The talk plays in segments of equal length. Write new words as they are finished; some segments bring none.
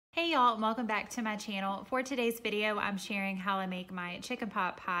Hey y'all, welcome back to my channel. For today's video, I'm sharing how I make my chicken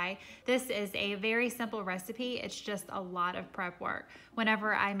pot pie. This is a very simple recipe. It's just a lot of prep work.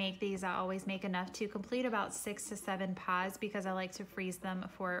 Whenever I make these, I always make enough to complete about 6 to 7 pies because I like to freeze them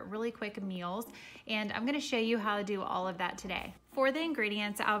for really quick meals. And I'm gonna show you how to do all of that today. For the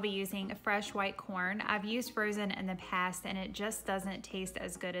ingredients, I'll be using fresh white corn. I've used frozen in the past and it just doesn't taste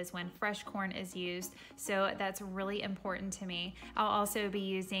as good as when fresh corn is used, so that's really important to me. I'll also be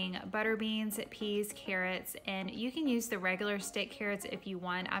using butter beans, peas, carrots, and you can use the regular stick carrots if you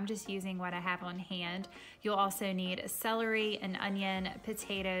want. I'm just using what I have on hand. You'll also need celery, an onion,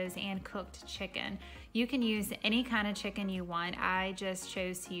 potatoes, and cooked chicken. You can use any kind of chicken you want. I just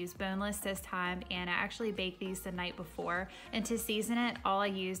chose to use boneless this time, and I actually baked these the night before. And to season it, all I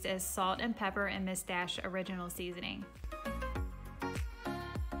used is salt and pepper and Miss Dash original seasoning.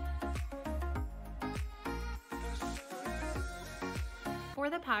 For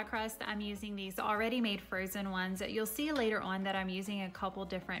the pie crust, I'm using these already made frozen ones. You'll see later on that I'm using a couple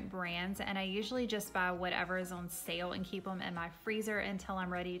different brands, and I usually just buy whatever is on sale and keep them in my freezer until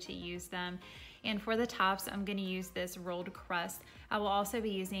I'm ready to use them. And for the tops, I'm gonna use this rolled crust. I will also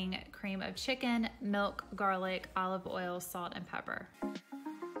be using cream of chicken, milk, garlic, olive oil, salt, and pepper.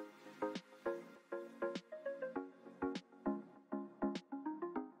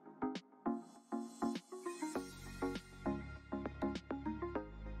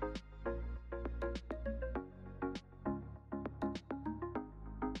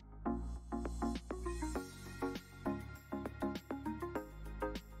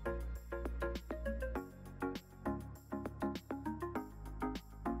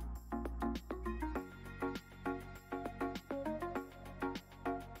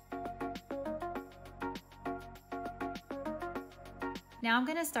 Now I'm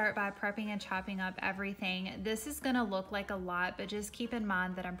gonna start by prepping and chopping up everything. This is gonna look like a lot, but just keep in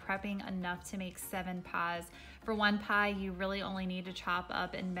mind that I'm prepping enough to make 7 pies. For one pie, you really only need to chop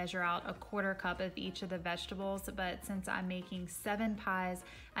up and measure out a 1/4 cup of each of the vegetables, but since I'm making 7 pies,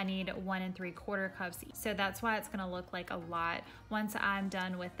 I need 1 3/4 cups. So that's why it's gonna look like a lot. Once I'm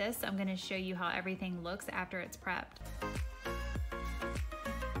done with this, I'm gonna show you how everything looks after it's prepped.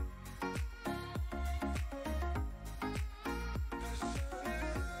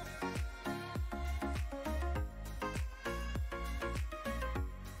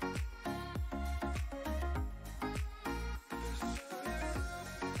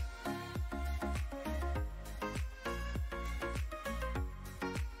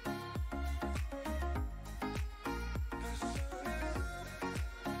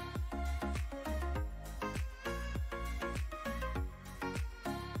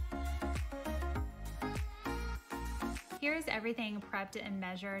 Here's everything prepped and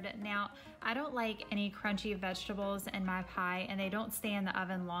measured. Now, I don't like any crunchy vegetables in my pie, and they don't stay in the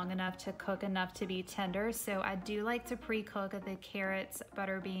oven long enough to cook enough to be tender, so I do like to pre-cook the carrots,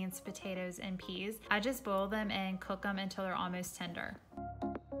 butter beans, potatoes, and peas. I just boil them and cook them until they're almost tender.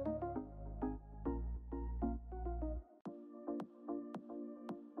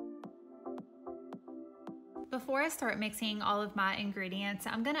 Before I start mixing all of my ingredients,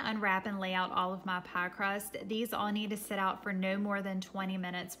 I'm gonna unwrap and lay out all of my pie crust. These all need to sit out for no more than 20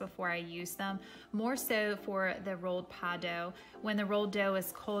 minutes before I use them, more so for the rolled pie dough. When the rolled dough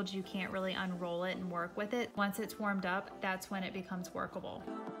is cold, you can't really unroll it and work with it. Once it's warmed up, that's when it becomes workable.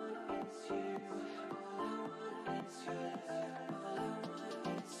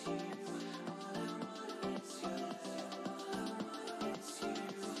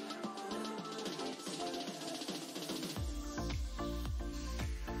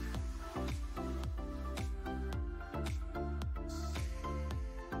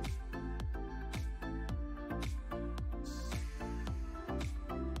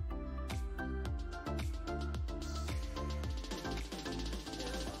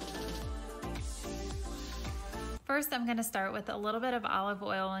 First, I'm gonna start with a little bit of olive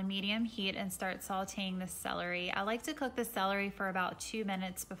oil on medium heat and start sauteing the celery. I like to cook the celery for about 2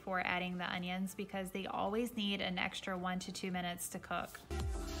 minutes before adding the onions because they always need an extra 1 to 2 minutes to cook.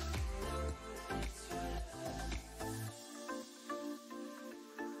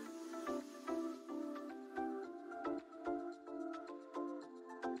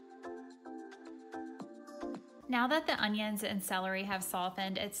 Now that the onions and celery have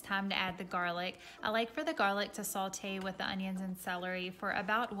softened, it's time to add the garlic. I like for the garlic to saute with the onions and celery for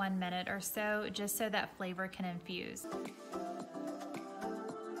about 1 minute or so, just so that flavor can infuse.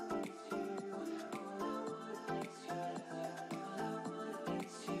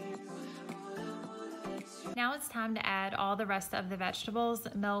 Now it's time to add all the rest of the vegetables,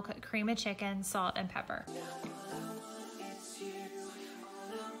 milk, cream of chicken, salt, and pepper.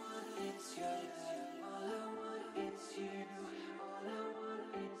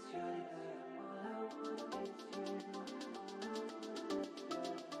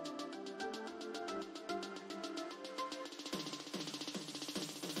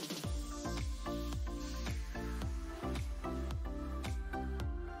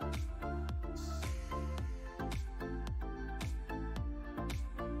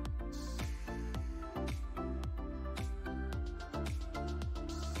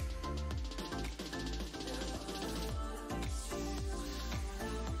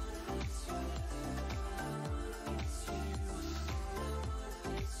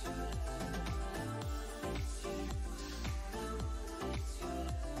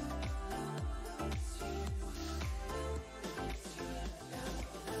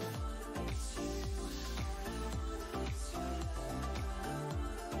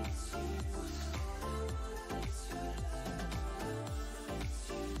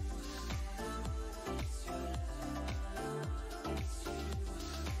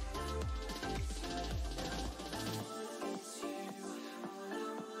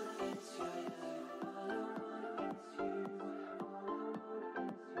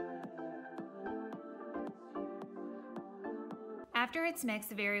 After it's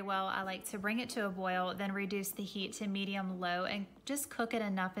mixed very well, I like to bring it to a boil, then reduce the heat to medium-low and just cook it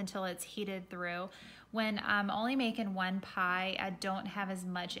enough until it's heated through. When I'm only making one pie, I don't have as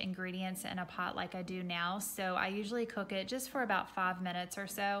much ingredients in a pot like I do now, so I usually cook it just for about 5 minutes or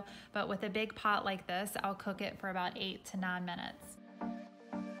so, but with a big pot like this, I'll cook it for about 8 to 9 minutes.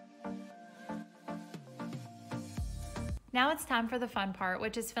 Now it's time for the fun part,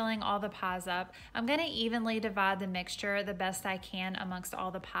 which is filling all the pies up. I'm gonna evenly divide the mixture the best I can amongst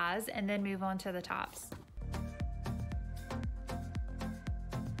all the pies and then move on to the tops.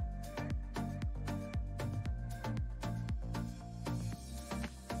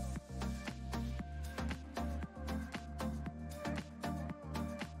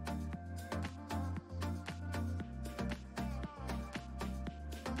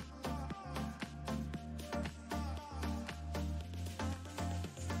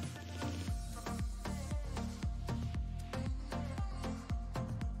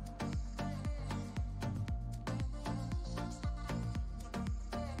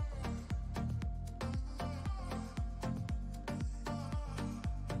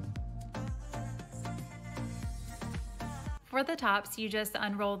 For the tops, you just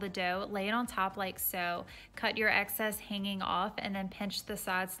unroll the dough, lay it on top like so, cut your excess hanging off, and then pinch the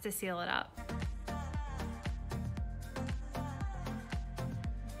sides to seal it up.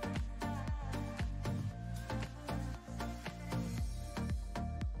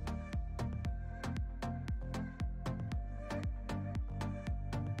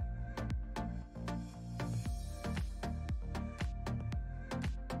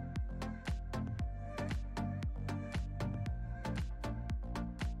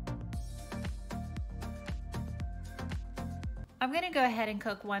 I'm gonna go ahead and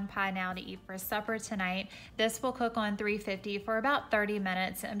cook one pie now to eat for supper tonight. This will cook on 350 for about 30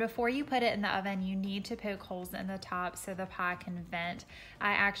 minutes, and before you put it in the oven, you need to poke holes in the top so the pie can vent.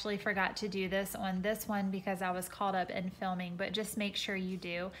 I actually forgot to do this on this one because I was caught up in filming, but just make sure you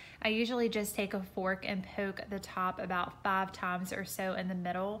do. I usually just take a fork and poke the top about 5 times or so in the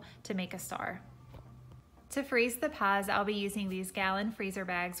middle to make a star. To freeze the pies, I'll be using these gallon freezer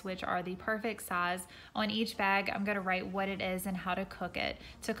bags, which are the perfect size. On each bag, I'm gonna write what it is and how to cook it.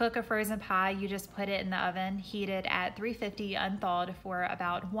 To cook a frozen pie, you just put it in the oven, heated at 350 unthawed for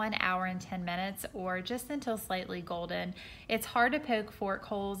about 1 hour and 10 minutes, or just until slightly golden. It's hard to poke fork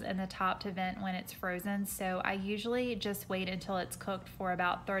holes in the top to vent when it's frozen, so I usually just wait until it's cooked for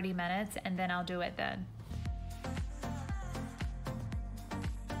about 30 minutes and then I'll do it then.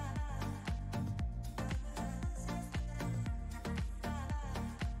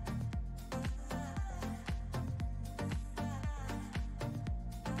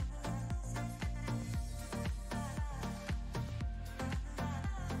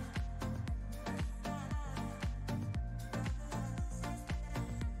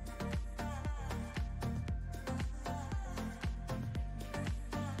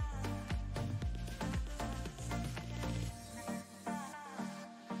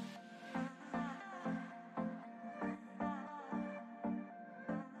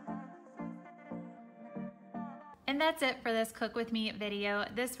 And that's it for this Cook With Me video.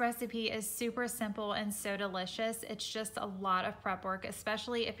 This recipe is super simple and so delicious. It's just a lot of prep work,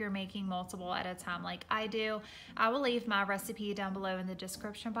 especially if you're making multiple at a time like I do. I will leave my recipe down below in the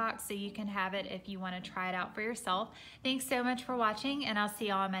description box so you can have it if you want to try it out for yourself. Thanks so much for watching, and I'll see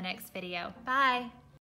y'all in my next video. Bye!